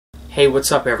Hey,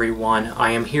 what's up everyone?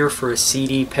 I am here for a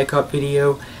CD pickup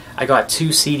video. I got two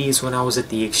CDs when I was at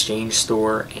the Exchange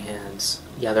store, and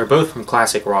yeah, they're both from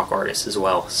classic rock artists as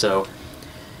well, so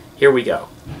here we go.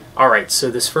 Alright,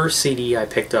 so this first CD I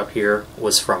picked up here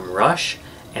was from Rush,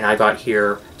 and I got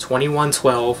here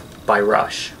 2112 by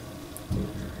Rush.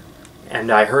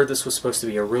 And I heard this was supposed to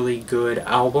be a really good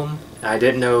album. I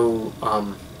didn't know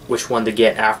which one to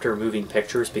get after Moving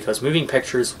Pictures, because Moving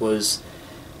Pictures was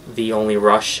the only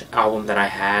Rush album that I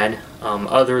had,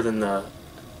 other than the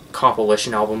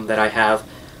compilation album that I have.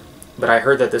 But I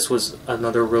heard that this was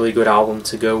another really good album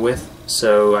to go with,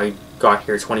 so I got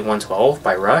here 2112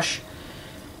 by Rush.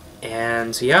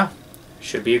 And yeah,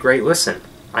 should be a great listen.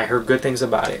 I heard good things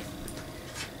about it.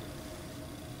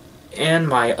 And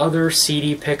my other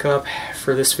CD pickup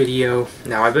for this video,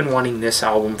 now I've been wanting this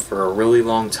album for a really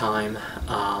long time,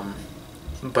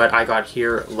 but I got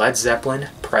here Led Zeppelin,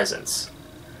 Presence.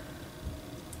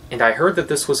 And I heard that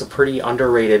this was a pretty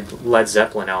underrated Led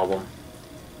Zeppelin album,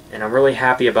 and I'm really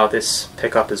happy about this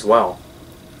pickup as well.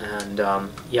 And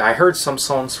yeah, I heard some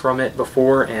songs from it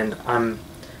before, and I'm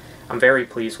very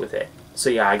pleased with it. So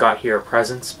yeah, I got here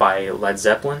Presence by Led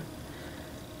Zeppelin,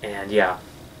 and yeah,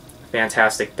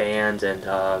 fantastic band,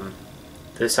 and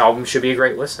this album should be a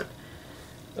great listen.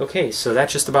 Okay, so that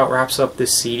just about wraps up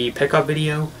this CD pickup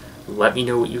video. Let me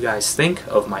know what you guys think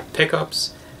of my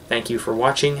pickups. Thank you for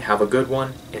watching, have a good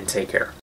one, and take care.